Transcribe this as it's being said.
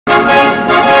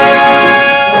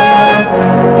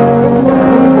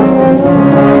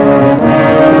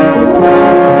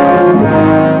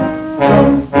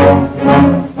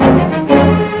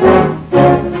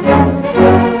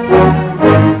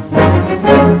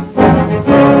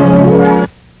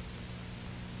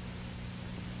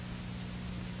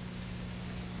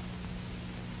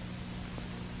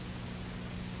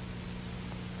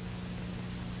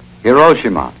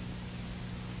Hiroshima,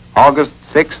 August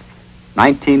 6,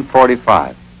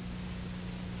 1945.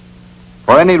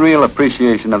 For any real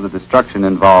appreciation of the destruction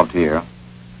involved here,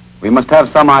 we must have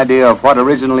some idea of what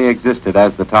originally existed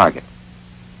as the target.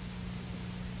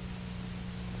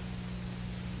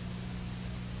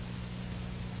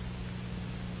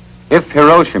 If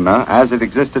Hiroshima, as it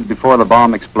existed before the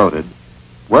bomb exploded,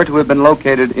 were to have been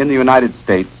located in the United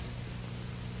States,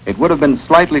 it would have been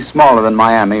slightly smaller than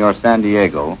Miami or San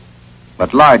Diego,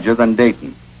 but larger than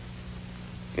Dayton.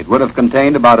 It would have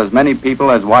contained about as many people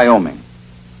as Wyoming.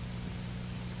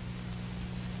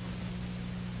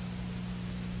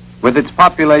 With its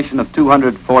population of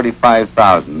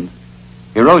 245,000,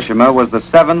 Hiroshima was the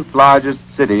seventh largest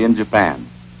city in Japan.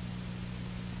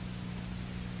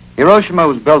 Hiroshima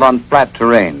was built on flat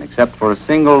terrain, except for a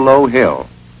single low hill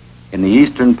in the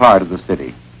eastern part of the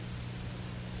city.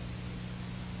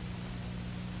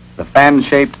 The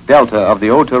fan-shaped delta of the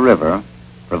Ota River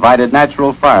provided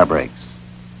natural fire breaks,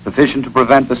 sufficient to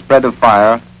prevent the spread of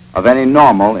fire of any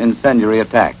normal incendiary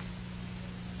attack.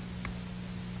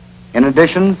 In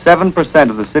addition, 7%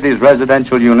 of the city's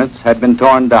residential units had been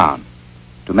torn down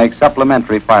to make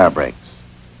supplementary fire breaks.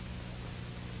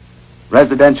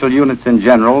 Residential units in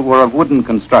general were of wooden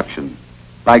construction,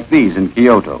 like these in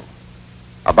Kyoto,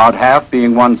 about half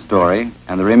being 1 story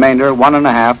and the remainder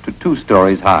 1.5 to 2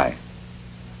 stories high.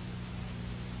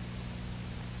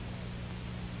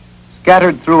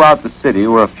 Scattered throughout the city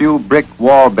were a few brick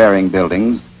wall-bearing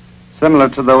buildings similar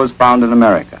to those found in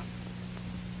America.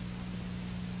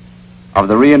 Of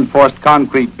the reinforced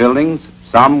concrete buildings,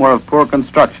 some were of poor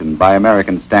construction by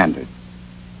American standards.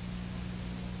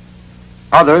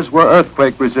 Others were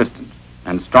earthquake-resistant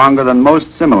and stronger than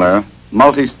most similar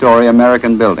multi-story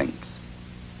American buildings.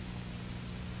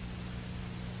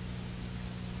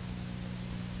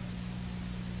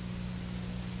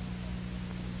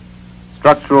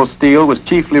 Structural steel was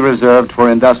chiefly reserved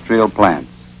for industrial plants.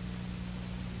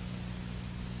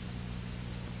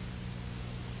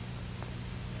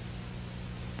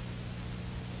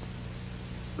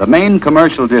 The main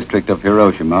commercial district of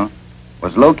Hiroshima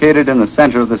was located in the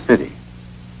center of the city,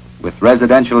 with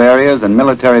residential areas and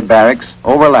military barracks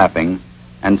overlapping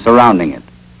and surrounding it.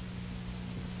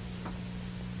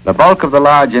 The bulk of the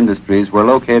large industries were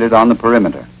located on the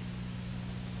perimeter.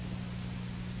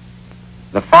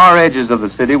 The far edges of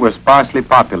the city were sparsely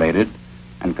populated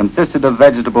and consisted of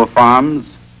vegetable farms,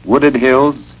 wooded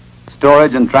hills,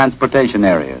 storage and transportation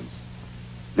areas.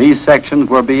 These sections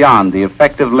were beyond the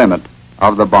effective limit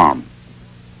of the bomb.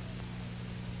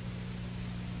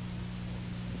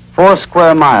 4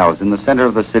 square miles in the center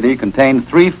of the city contained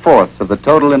 3/4 of the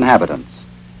total inhabitants.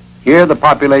 Here the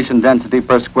population density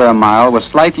per square mile was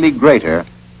slightly greater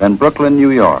than Brooklyn, New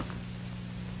York.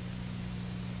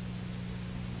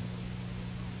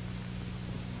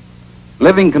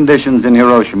 Living conditions in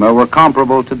Hiroshima were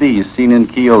comparable to these seen in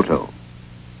Kyoto.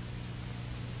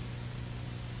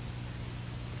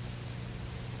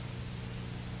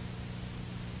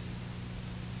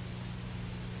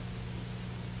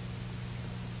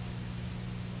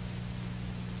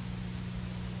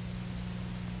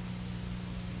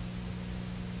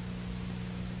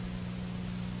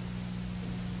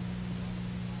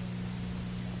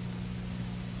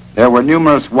 There were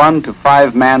numerous 1 to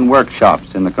 5 man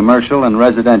workshops in the commercial and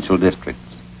residential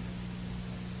districts.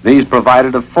 These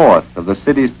provided 1/4 of the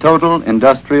city's total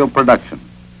industrial production.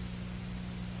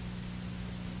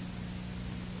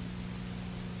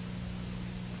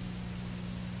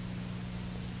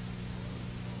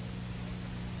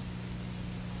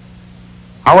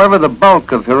 However, the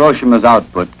bulk of Hiroshima's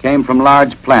output came from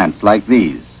large plants like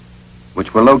these,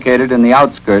 which were located in the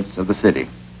outskirts of the city.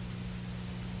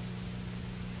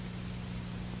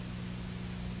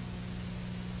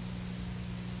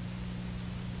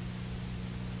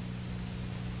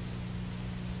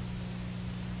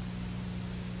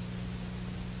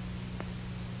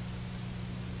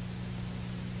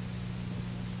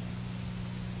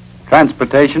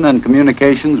 Transportation and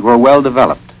communications were well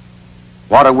developed.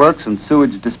 Waterworks and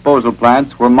sewage disposal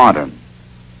plants were modern.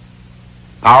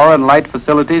 Power and light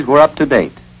facilities were up to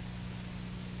date.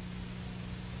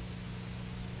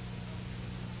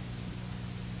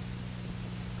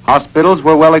 Hospitals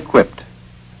were well equipped.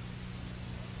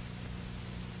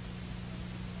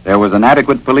 There was an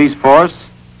adequate police force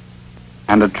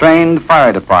and a trained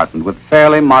fire department with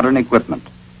fairly modern equipment.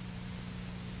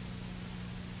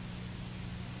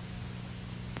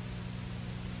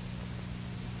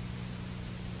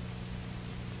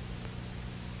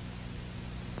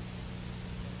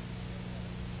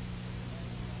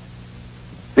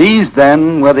 These,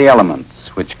 then, were the elements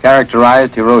which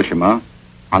characterized Hiroshima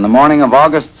on the morning of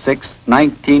August 6,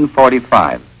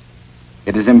 1945.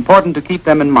 It is important to keep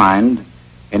them in mind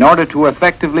in order to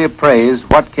effectively appraise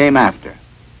what came after.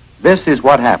 This is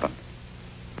what happened.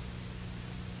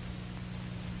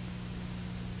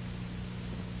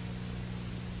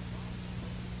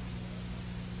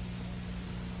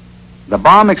 The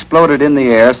bomb exploded in the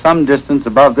air some distance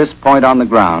above this point on the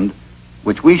ground,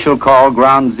 which we shall call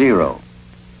Ground Zero.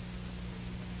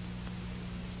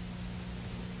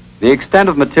 The extent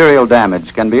of material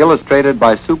damage can be illustrated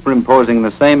by superimposing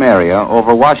the same area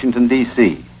over Washington,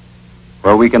 D.C.,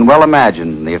 where we can well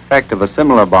imagine the effect of a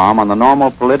similar bomb on the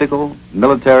normal political,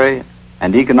 military,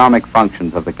 and economic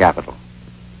functions of the capital.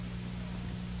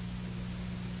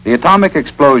 The atomic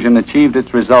explosion achieved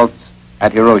its results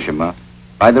at Hiroshima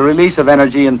by the release of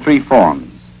energy in three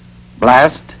forms: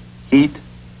 blast, heat,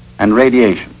 and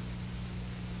radiation.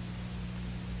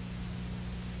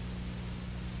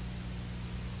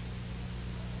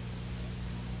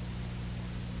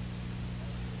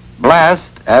 Blast,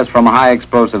 as from a high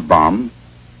explosive bomb,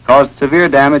 caused severe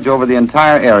damage over the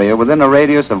entire area within a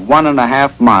radius of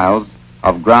 1.5 miles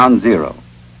of Ground Zero.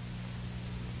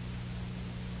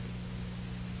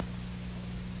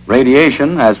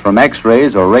 Radiation, as from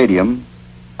X-rays or radium,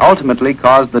 ultimately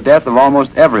caused the death of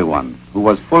almost everyone who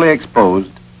was fully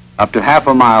exposed up to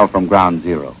 0.5 mile from Ground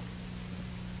Zero.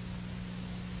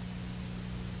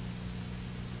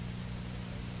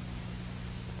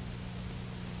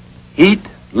 Heat,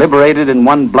 liberated in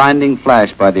one blinding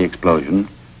flash by the explosion,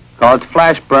 caused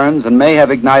flash burns and may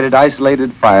have ignited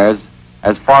isolated fires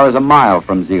as far as 1 mile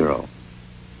from Zero.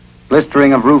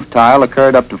 Blistering of roof tile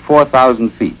occurred up to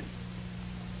 4,000 feet.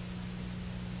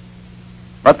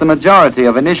 But the majority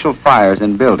of initial fires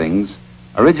in buildings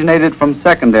originated from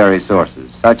secondary sources,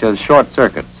 such as short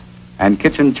circuits and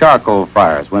kitchen charcoal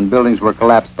fires when buildings were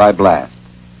collapsed by blast.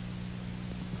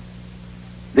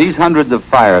 These hundreds of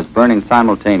fires burning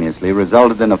simultaneously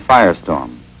resulted in a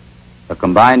firestorm, the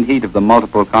combined heat of the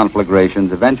multiple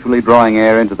conflagrations eventually drawing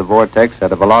air into the vortex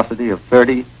at a velocity of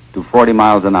 30 to 40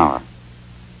 miles an hour.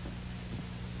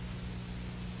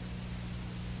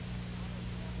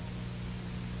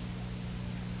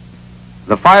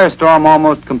 The firestorm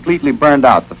almost completely burned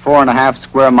out the 4.5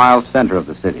 square mile center of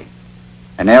the city,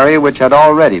 an area which had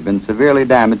already been severely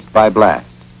damaged by blast.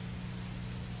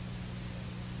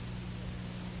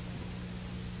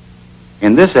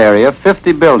 In this area,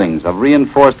 50 buildings of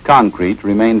reinforced concrete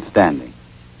remained standing.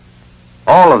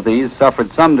 All of these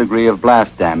suffered some degree of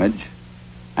blast damage,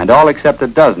 and all except a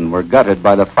dozen were gutted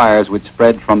by the fires which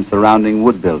spread from surrounding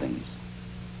wood buildings.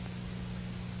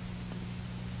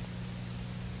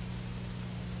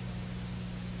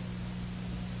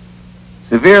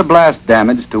 Severe blast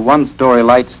damage to one-story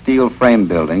light steel frame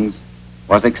buildings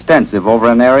was extensive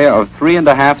over an area of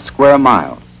 3.5 square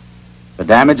miles, the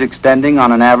damage extending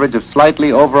on an average of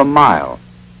slightly over 1 mile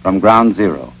from Ground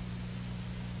Zero.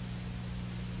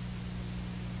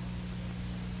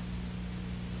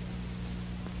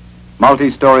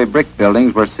 Multi-story brick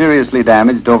buildings were seriously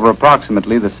damaged over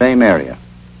approximately the same area.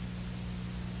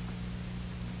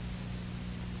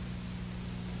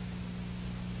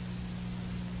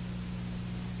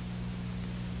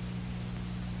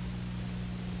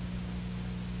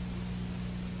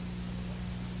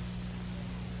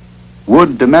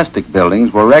 Wood domestic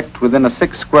buildings were wrecked within a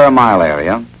 6 square mile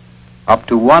area, up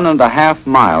to 1.5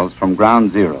 miles from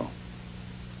Ground Zero.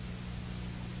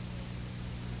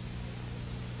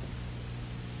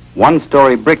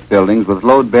 One-story brick buildings with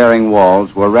load-bearing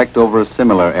walls were wrecked over a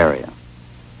similar area.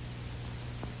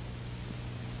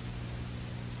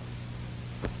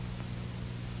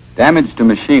 Damage to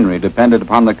machinery depended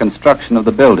upon the construction of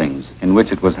the buildings in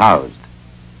which it was housed.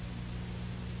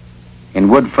 In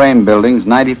wood frame buildings,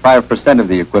 95% of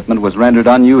the equipment was rendered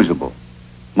unusable,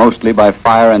 mostly by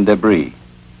fire and debris.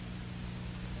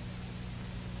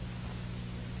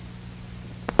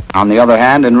 On the other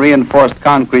hand, in reinforced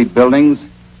concrete buildings,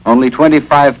 only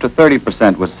 25 to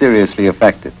 30% was seriously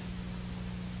affected.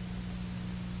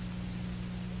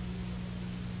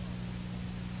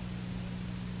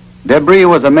 Debris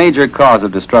was a major cause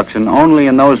of destruction only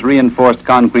in those reinforced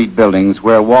concrete buildings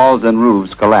where walls and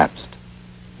roofs collapsed.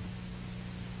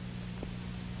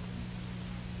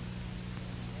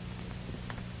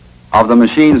 Of the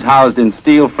machines housed in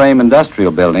steel frame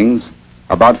industrial buildings,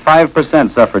 about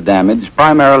 5% suffered damage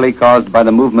primarily caused by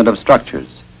the movement of structures,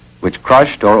 which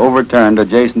crushed or overturned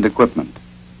adjacent equipment.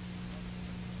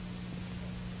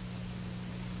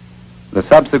 The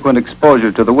subsequent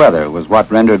exposure to the weather was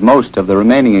what rendered most of the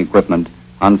remaining equipment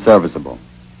unserviceable.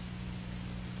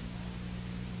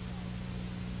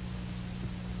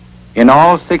 In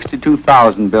all,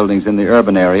 62,000 buildings in the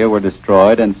urban area were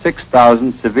destroyed and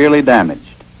 6,000 severely damaged.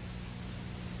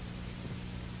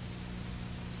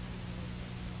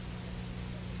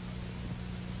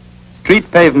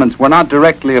 Street pavements were not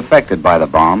directly affected by the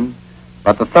bomb,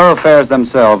 but the thoroughfares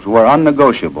themselves were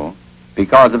unnegotiable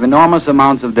because of enormous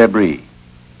amounts of debris.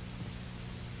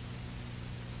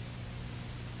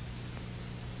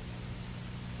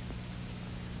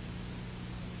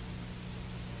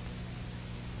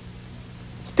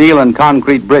 Steel and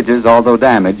concrete bridges, although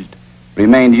damaged,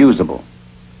 remained usable.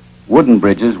 Wooden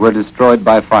bridges were destroyed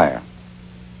by fire.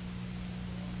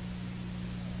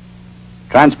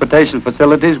 Transportation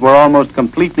facilities were almost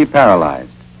completely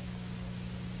paralyzed.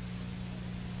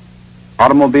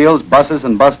 Automobiles, buses,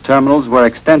 and bus terminals were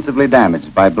extensively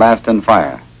damaged by blast and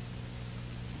fire.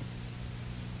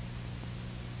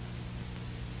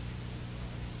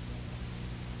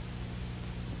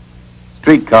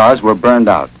 Streetcars were burned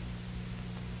out.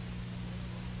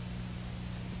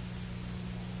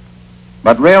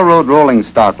 But railroad rolling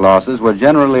stock losses were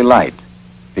generally light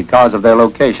because of their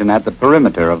location at the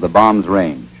perimeter of the bomb's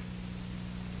range.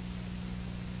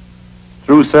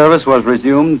 Through service was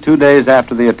resumed 2 days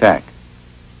after the attack.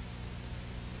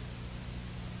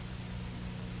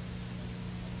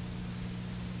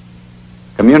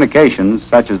 Communications,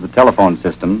 such as the telephone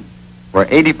system, were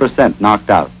 80% knocked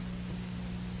out.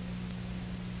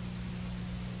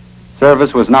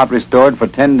 Service was not restored for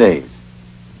 10 days.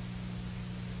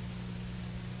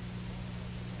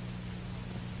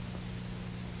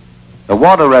 The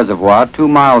water reservoir 2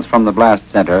 miles from the blast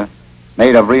center,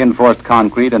 made of reinforced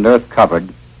concrete and earth covered,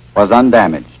 was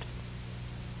undamaged.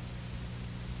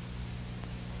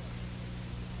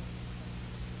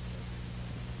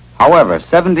 However,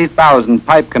 70,000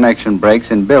 pipe connection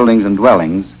breaks in buildings and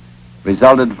dwellings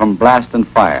resulted from blast and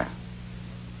fire.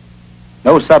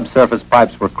 No subsurface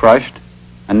pipes were crushed,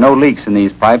 and no leaks in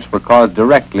these pipes were caused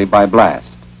directly by blast,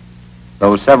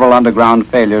 though several underground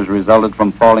failures resulted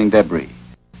from falling debris.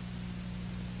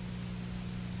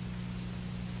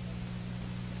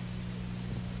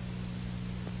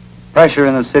 Pressure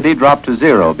in the city dropped to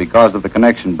zero because of the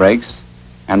connection breaks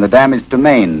and the damaged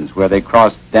domains where they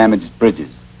crossed damaged bridges.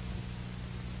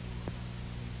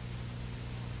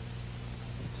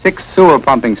 6 sewer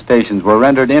pumping stations were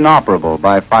rendered inoperable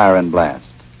by fire and blast.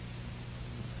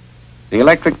 The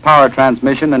electric power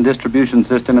transmission and distribution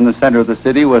system in the center of the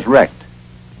city was wrecked.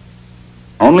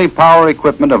 Only power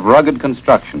equipment of rugged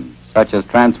construction, such as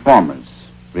transformers,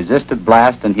 resisted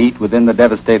blast and heat within the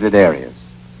devastated areas.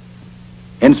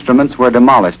 Instruments were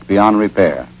demolished beyond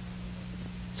repair.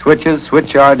 Switches,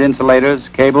 switchyard insulators,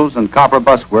 cables, and copper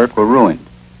buswork were ruined.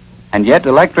 And yet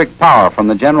electric power from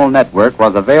the general network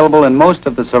was available in most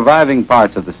of the surviving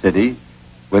parts of the city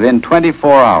within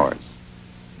 24 hours.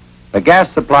 The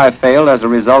gas supply failed as a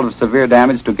result of severe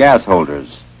damage to gas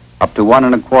holders up to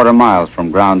 1¼ miles from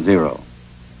ground zero.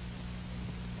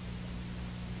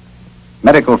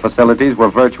 Medical facilities were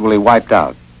virtually wiped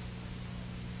out.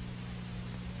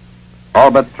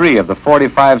 All but 3 of the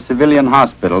 45 civilian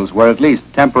hospitals were at least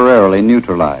temporarily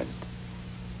neutralized.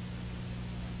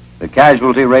 The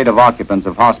casualty rate of occupants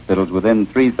of hospitals within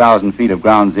 3,000 feet of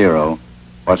ground zero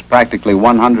was practically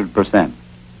 100%.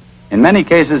 In many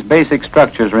cases, basic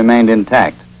structures remained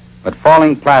intact, but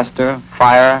falling plaster,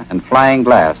 fire, and flying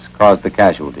glass caused the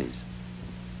casualties.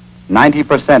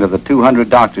 90% of the 200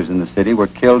 doctors in the city were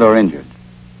killed or injured.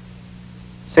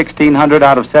 1,600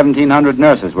 out of 1,700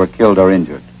 nurses were killed or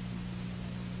injured.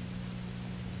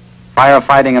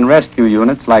 Firefighting and rescue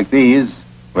units like these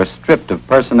were stripped of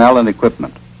personnel and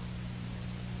equipment.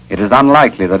 It is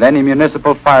unlikely that any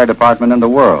municipal fire department in the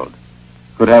world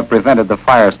could have prevented the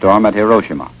firestorm at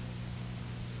Hiroshima.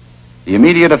 The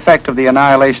immediate effect of the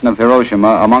annihilation of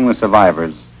Hiroshima among the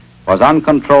survivors was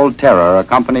uncontrolled terror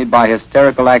accompanied by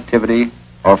hysterical activity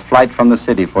or flight from the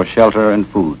city for shelter and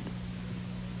food.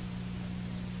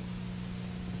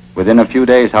 Within a few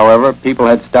days, however, people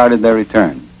had started their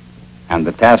return, and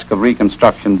the task of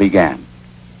reconstruction began.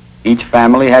 Each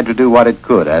family had to do what it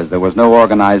could, as there was no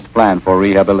organized plan for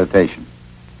rehabilitation.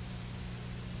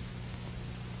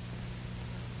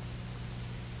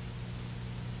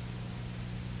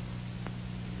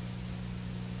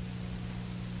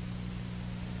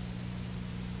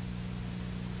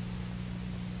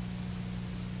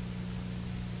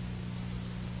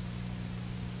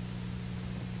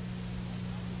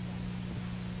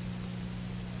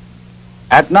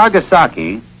 At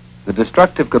Nagasaki, the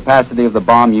destructive capacity of the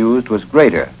bomb used was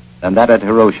greater than that at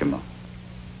Hiroshima,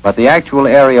 but the actual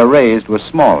area razed was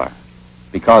smaller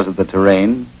because of the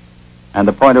terrain and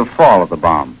the point of fall of the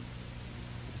bomb.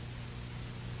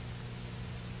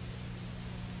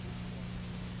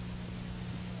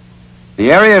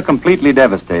 The area completely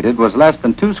devastated was less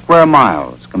than 2 square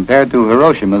miles compared to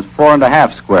Hiroshima's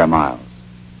 4.5 square miles.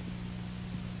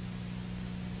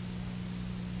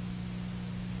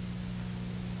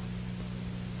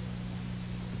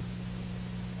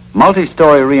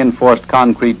 Multi-story reinforced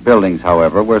concrete buildings,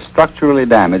 however, were structurally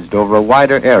damaged over a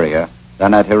wider area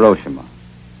than at Hiroshima.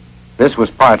 This was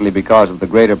partly because of the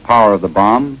greater power of the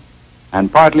bomb,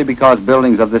 and partly because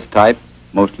buildings of this type,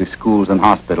 mostly schools and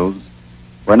hospitals,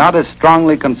 were not as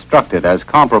strongly constructed as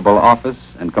comparable office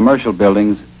and commercial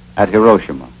buildings at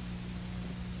Hiroshima.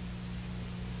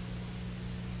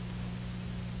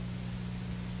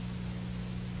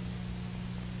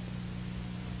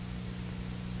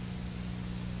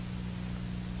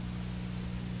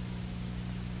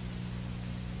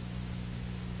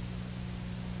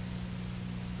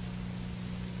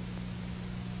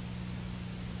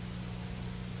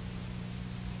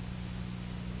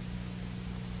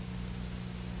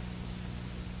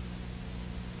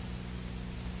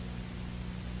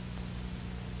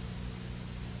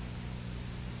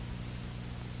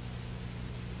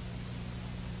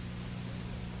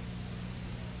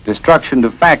 Destruction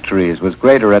to factories was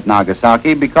greater at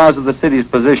Nagasaki because of the city's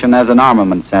position as an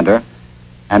armament center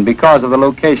and because of the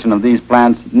location of these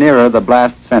plants nearer the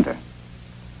blast center.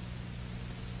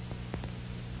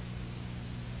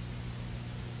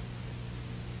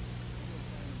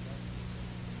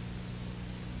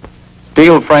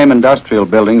 Steel frame industrial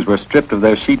buildings were stripped of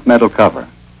their sheet metal cover.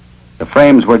 The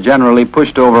frames were generally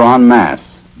pushed over en masse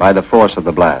by the force of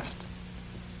the blast.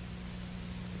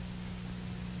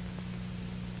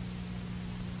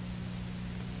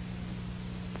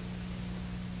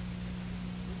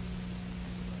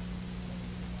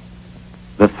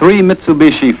 The 3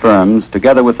 Mitsubishi firms,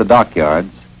 together with the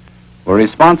dockyards, were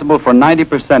responsible for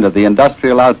 90% of the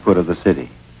industrial output of the city.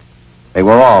 They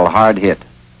were all hard hit.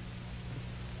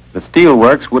 The steel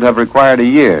works would have required a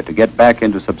year to get back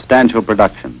into substantial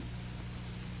production.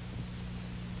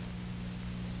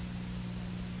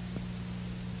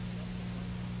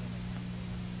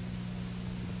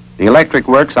 The electric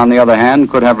works, on the other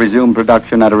hand, could have resumed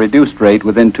production at a reduced rate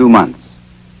within 2 months.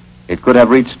 It could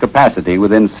have reached capacity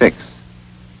within 6.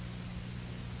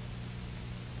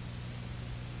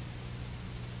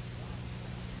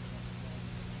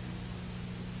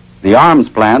 The arms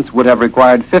plants would have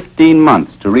required 15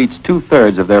 months to reach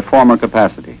 2/3 of their former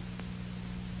capacity.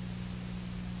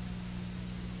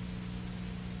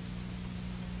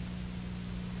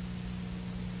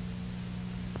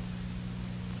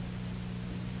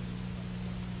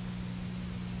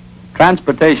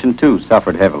 Transportation, too,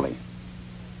 suffered heavily.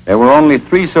 There were only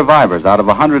 3 survivors out of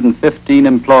 115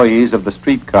 employees of the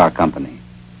streetcar company.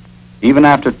 Even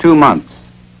after 2 months,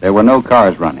 there were no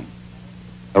cars running.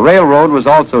 The railroad was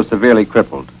also severely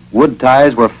crippled. Wood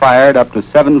ties were fired up to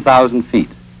 7,000 feet.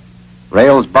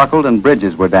 Rails buckled and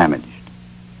bridges were damaged.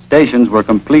 Stations were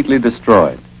completely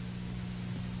destroyed.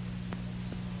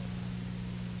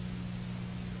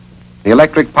 The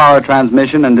electric power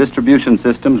transmission and distribution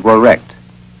systems were wrecked.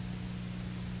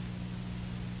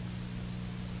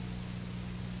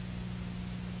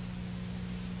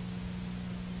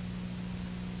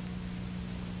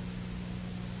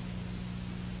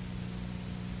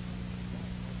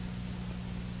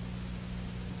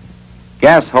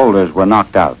 Gas holders were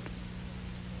knocked out.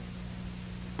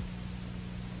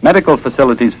 Medical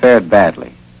facilities fared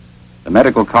badly. The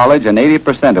medical college and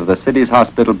 80% of the city's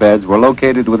hospital beds were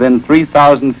located within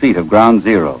 3,000 feet of ground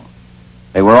zero.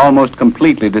 They were almost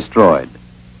completely destroyed.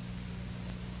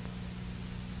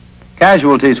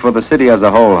 Casualties for the city as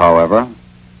a whole, however,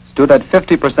 stood at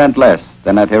 50% less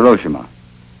than at Hiroshima.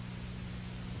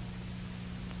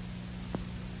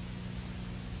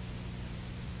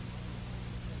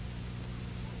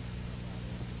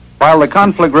 While the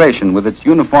conflagration with its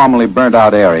uniformly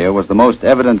burnt-out area was the most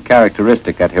evident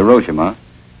characteristic at Hiroshima,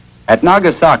 at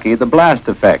Nagasaki the blast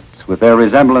effects, with their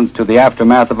resemblance to the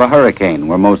aftermath of a hurricane,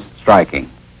 were most striking.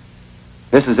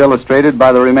 This is illustrated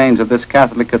by the remains of this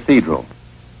Catholic cathedral,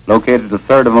 located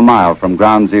 1/3 of a mile from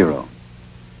ground zero.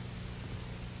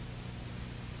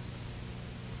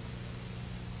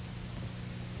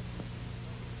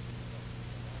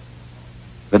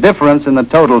 The difference in the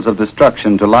totals of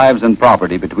destruction to lives and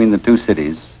property between the 2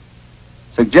 cities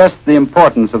suggests the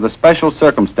importance of the special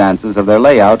circumstances of their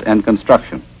layout and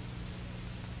construction.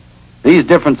 These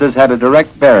differences had a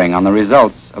direct bearing on the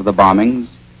results of the bombings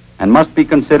and must be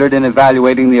considered in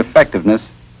evaluating the effectiveness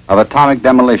of atomic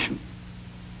demolition.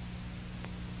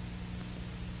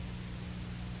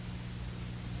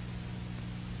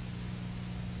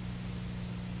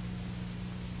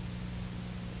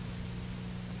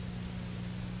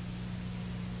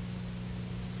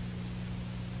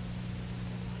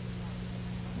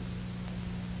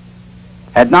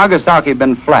 Had Nagasaki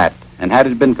been flat, and had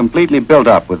it been completely built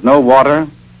up with no water,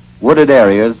 wooded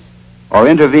areas, or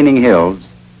intervening hills,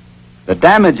 the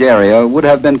damage area would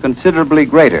have been considerably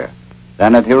greater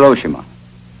than at Hiroshima.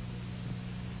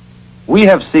 We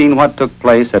have seen what took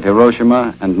place at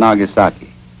Hiroshima and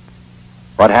Nagasaki,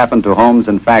 what happened to homes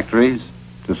and factories,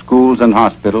 to schools and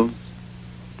hospitals,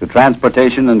 to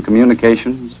transportation and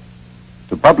communications,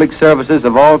 to public services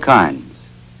of all kinds,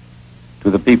 to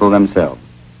the people themselves.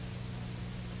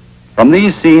 From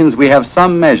these scenes, we have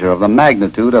some measure of the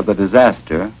magnitude of the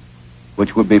disaster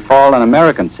which would befall an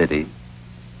American city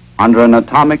under an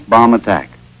atomic bomb attack.